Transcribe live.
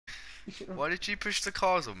Why did you push the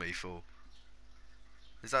cars on me for?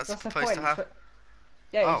 Is that That's the supposed to point. happen?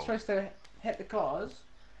 Yeah, you're Oh. supposed to hit the cars,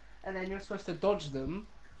 and then you're supposed to dodge them,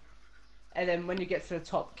 and then when you get to the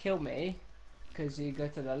top, kill me, because you go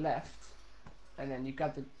to the left, and then you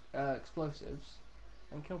grab the explosives,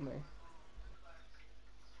 and kill me.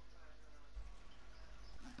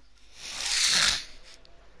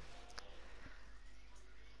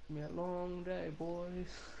 It's gonna be a long day, boys.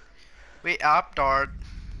 Wait up, Dart.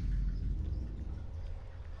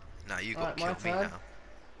 Now you gotta Alright, my kill me turn. now.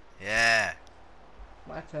 Yeah.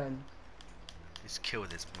 My turn. Let's kill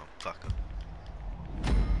this motherfucker.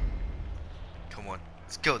 Come on.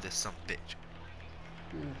 Let's kill this son of a bitch.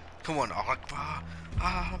 Hmm. Come on. Allah Akbar.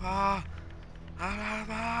 Allah Akbar. Allah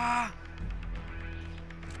Akbar.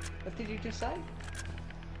 What did you just say?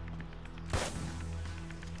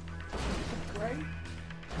 Great.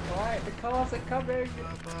 Alright, the cars are coming.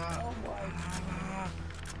 Allah Akbar. Oh my.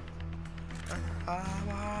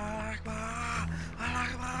 Allah Akbar. Allah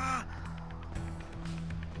Akbar.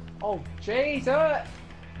 Oh, Jesus!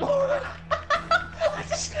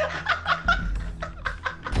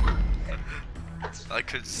 I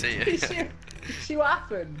couldn't see You it. see what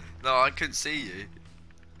happened? No, I couldn't see you.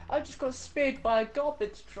 I just got speared by a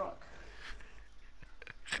garbage truck.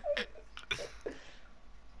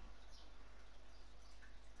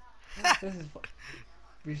 This is fun.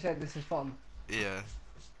 You said this is fun. Yeah.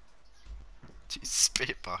 Jeez,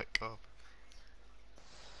 spit by a cop.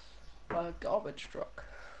 By a garbage truck.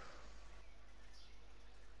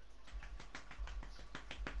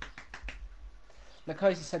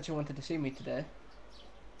 Nakosi said she wanted to see me today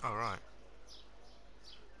Alright.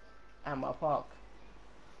 at my park.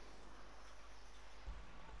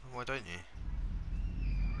 Why don't you?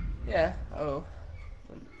 Yeah, oh.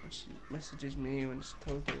 When she messages me when she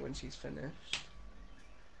told me when she's finished.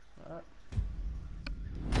 Alright.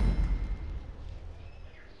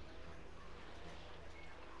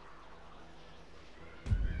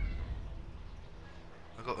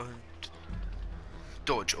 I got to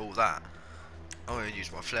dodge all that. I'm gonna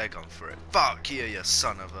use my flare gun for it. Fuck you, you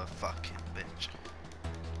son of a fucking bitch.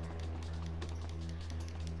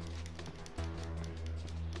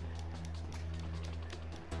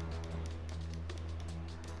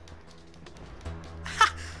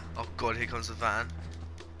 Oh god, here comes the van.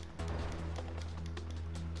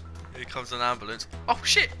 Here comes an ambulance. Oh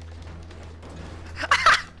shit!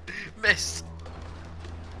 Missed!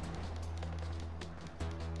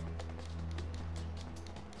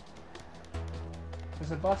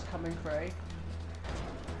 There's a bus coming through.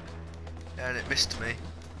 And it missed me.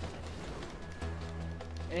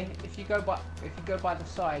 If you go by the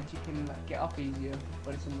side, you can like, get up easier.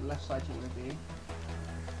 But it's on the left side you want to be.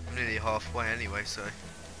 I'm nearly halfway anyway, so I'm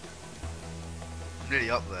nearly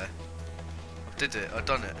up there. I did it. I've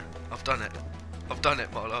done it. I've done it. I've done it,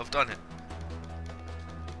 Marla. I've done it.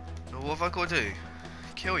 Now, what have I got to do?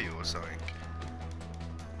 Kill you or something?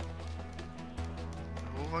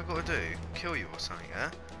 What have I got to do? Kill you or something, eh?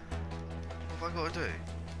 What have I got to do?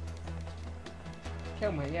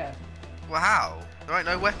 Kill me, yeah. Well, how? There ain't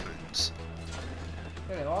no weapons.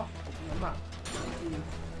 There they are. On the map.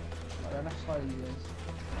 Like the left side of you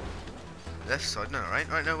guys. Left side, no, there ain't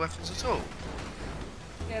no weapons at all.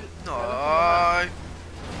 Yeah. No. Yeah,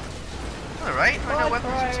 No, there ain't no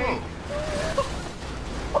weapons at all.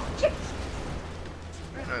 Oh, jeez.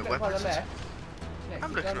 There ain't no Look by weapons the at all. left. Yeah, I'm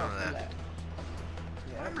keep looking going on up the left.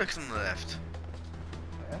 Yeah. I'm looking on the left.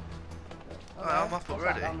 Yeah. Oh, I'm up What's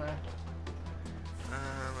already. that down there? I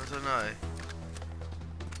don't know.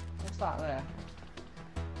 What's that there?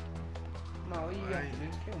 No, all you Where have are to do you?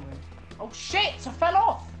 is kill me. Oh shit! I fell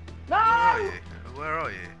off! No! Where are you? Where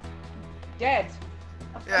are you? Dead.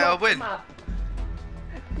 Yeah, I off the win. map.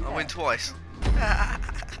 I Yeah. win twice. You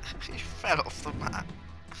fell off the map.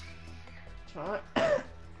 That's right. I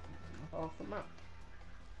fell off the map.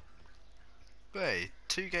 Hey,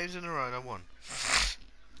 2 games in a row and I won.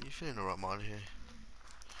 You feeling alright, man?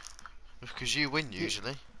 Because you win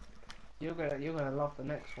usually. You're gonna love the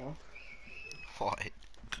next one. Why?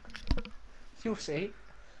 You'll see.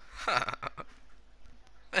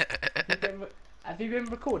 Have you been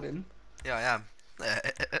recording? Yeah, I am.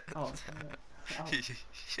 Oh, okay. Oh.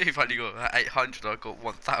 You've only got 800, I've got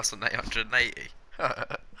 1,880. Well,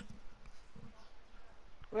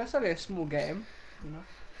 that's only a small game, you know.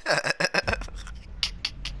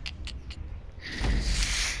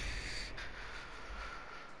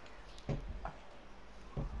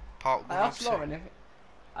 Part 1 or 2?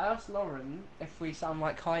 I asked Lauren if we sound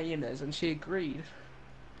like hyenas, and she agreed.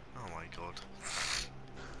 Oh my god.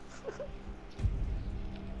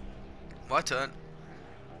 My turn.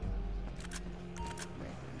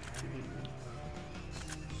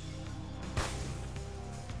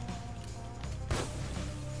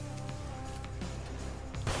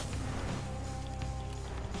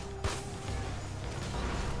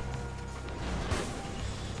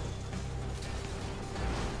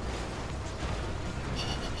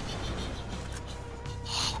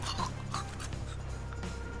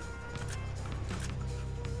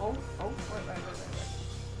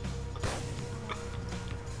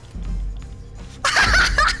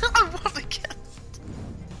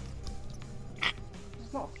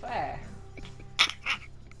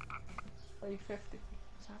 350.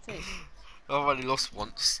 What's that is? I've only lost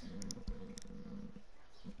once.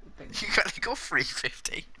 You only got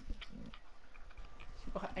 350.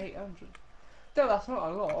 You got 800. No, that's not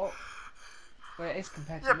a lot. Well, it is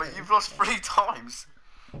compared Yeah, to but me. you've lost 3 times.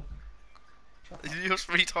 Shut up. You lost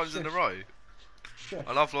 3 times in a Shush. row. Shush.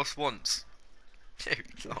 And I've lost once. You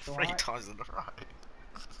lost three alright. times in a row.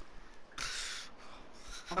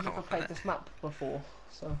 I've never Oh, played this map before,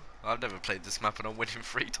 so. I've never played this map and I'm winning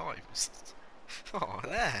 3 times. Oh,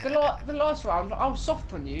 there. The last round, I was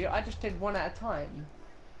soft on you. I just did one at a time.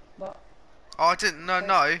 But. Oh, I didn't.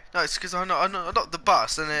 No, it's because I knocked the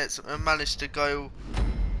bus and it's managed to go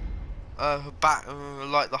back.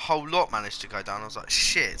 Like the whole lot managed to go down. I was like,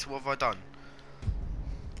 shit. What have I done?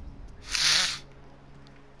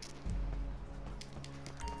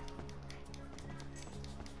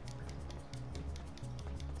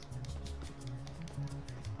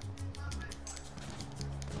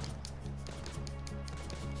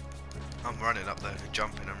 I'm running up there,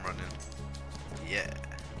 jumping and running. Yeah.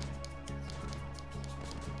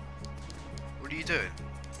 What are you doing?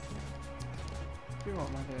 What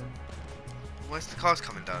am I doing? Where's the cars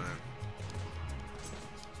coming down then?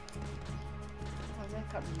 Oh, they're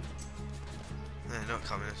coming. They're not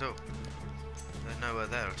coming at all. They're nowhere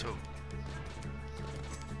there at all.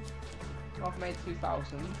 I've made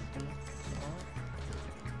 2,000.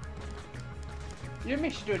 You and me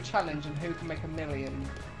should do a challenge on who can make 1 million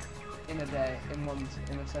in a day, in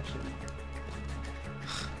a session.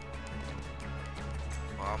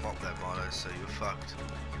 Well, I'm up there, Marlo, so you're fucked.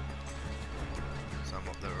 So I'm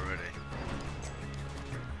up there already.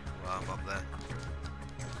 Well, I'm up there.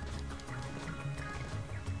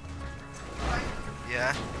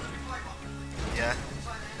 Yeah? Yeah?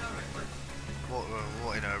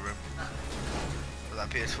 What in her room? Was that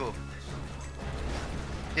PS4?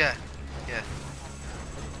 Yeah. Yeah.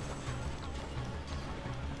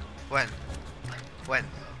 When? When?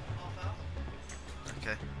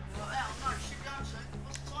 Okay.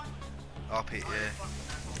 RP, yeah.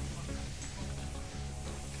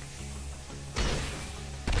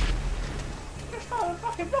 Just throw a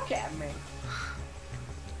fucking rocket at me.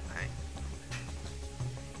 Hey.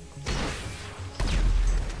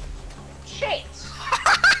 Shit!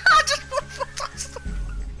 I just fantastic.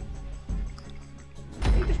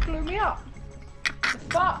 You just blew me up. The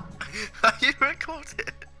fuck? You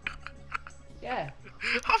recorded? Yeah.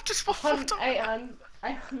 I've just walked 800.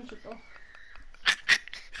 800.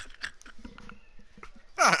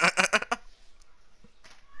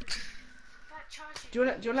 Do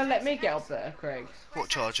you wanna let me get up there, Craig? What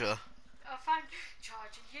charger? A phone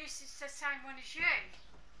charger. Yours is the same one as you.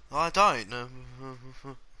 I don't.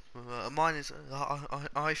 Mine is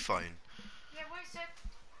iPhone. Yeah, where's it?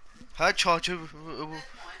 Her charger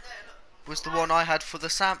was the one I had for the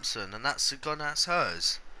Samsung, and that's gone. That's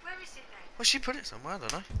hers. Where is it then? Well, she put it somewhere. I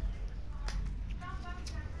don't know.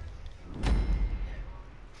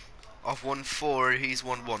 I've won 4. He's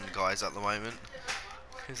won 1, guys, at the moment.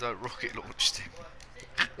 Because I rocket launched him.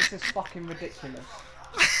 This is fucking ridiculous.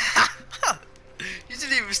 You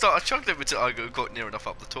didn't even start a chocolate until I got near enough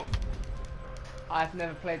up the top. I've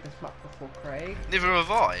never played this map before, Craig. Neither have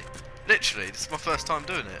I. Literally, this is my first time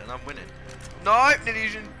doing it, and I'm winning. No, nearly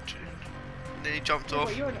jumped off.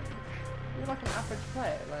 What, you're like an average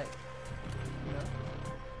player, like, you know.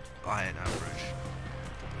 I ain't average.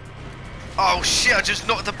 Oh shit! I just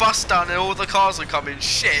knocked the bus down, and all the cars are coming.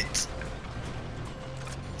 Shit.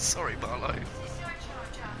 Sorry, Marlo. Is this your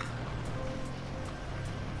charger?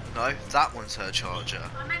 No, that one's her charger.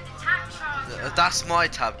 I meant the tab charger. That's my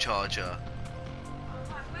tab charger. Oh,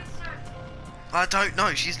 right, where's her? I don't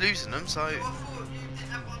know. She's losing them, so. You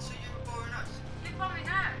borrowing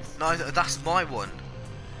hers? No, that's my one.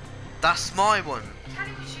 That's my one. Tell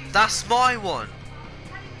him it's you. That's my one.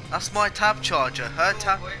 Tell him it's That's my tab charger. Her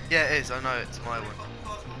tab. Yeah, it is. I know it's my one.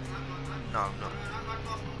 No, I'm not.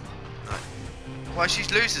 No. Why she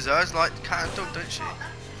loses hers like cat and dog, don't she?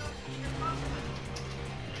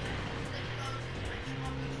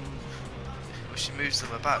 Well, she moves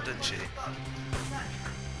them about, doesn't she?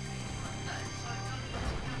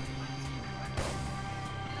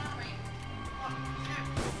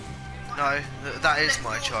 No, that is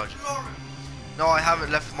my charger. No, I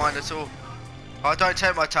haven't left mine at all. I don't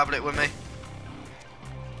take my tablet with me.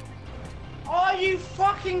 Oh, you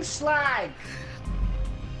fucking slag!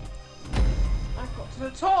 I got to the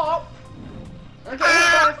top. I got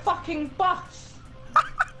hit by a fucking bus.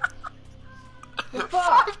 The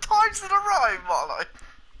fuck? 5 times in a row, Marlo.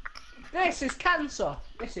 This is cancer.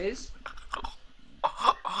 This is.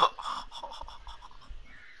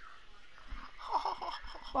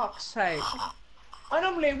 Fuck's sake. I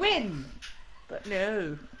normally win. But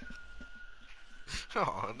no.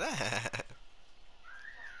 Oh, there.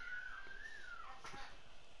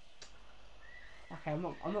 Okay, I'm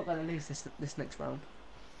not gonna lose this next round.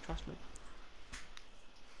 Trust me.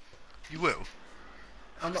 You will,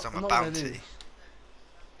 I'm because not. I'm I'm a not gonna bounty. lose.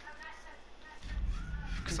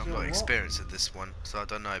 Because 'Cause I'm you're not what? experienced at this one, so I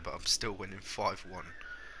don't know, but I'm still winning 5-1.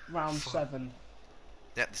 Round 7.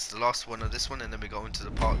 Yep, this is the last one of this one, and then we go into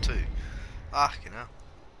the part 2. Ah, you know.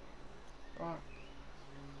 Right.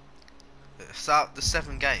 So out the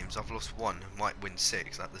 7 games, I've lost 1 and might win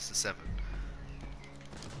 6. That this is 7.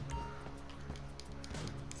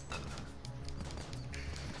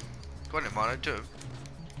 Go on then, Milo, do 'em.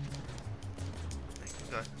 Make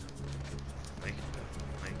it go. Make it go.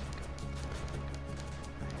 Make it go.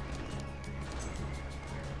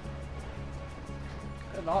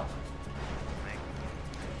 Good luck. Make it go.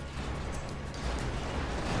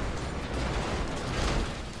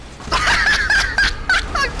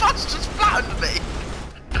 My bus just flattened me!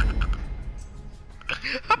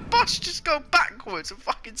 A bus just go backwards and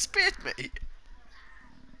fucking speared me!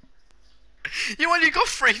 You only got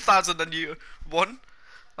 3,000 and you won?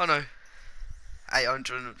 Oh no.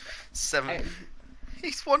 807. Hey,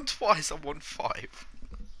 He's won twice, I won 5.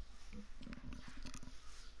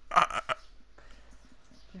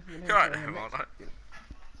 you're You're right gonna there, next- aren't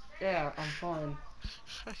Yeah, I'm fine.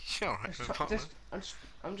 You're alright,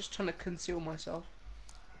 I'm just trying to conceal myself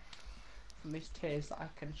from these tears that I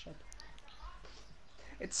can shed.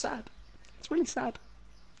 It's sad. It's really sad.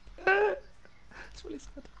 It's really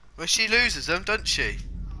sad. Well, she loses them, doesn't she?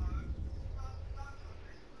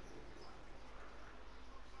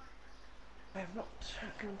 I am not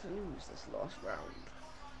going to lose this last round.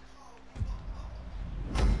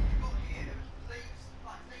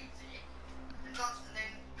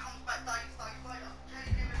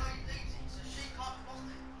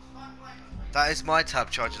 That is my tab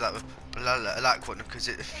charger, that black one, because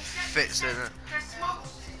it fits in it.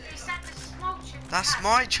 Is that the small chip? That's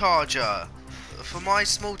my charger! For my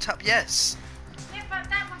small tab, yes. Yeah, but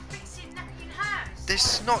that one fits in hers.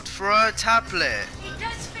 This is not for her tablet. It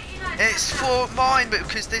does fit in hers. It's for mine, but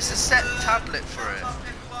because there's a set tablet for it.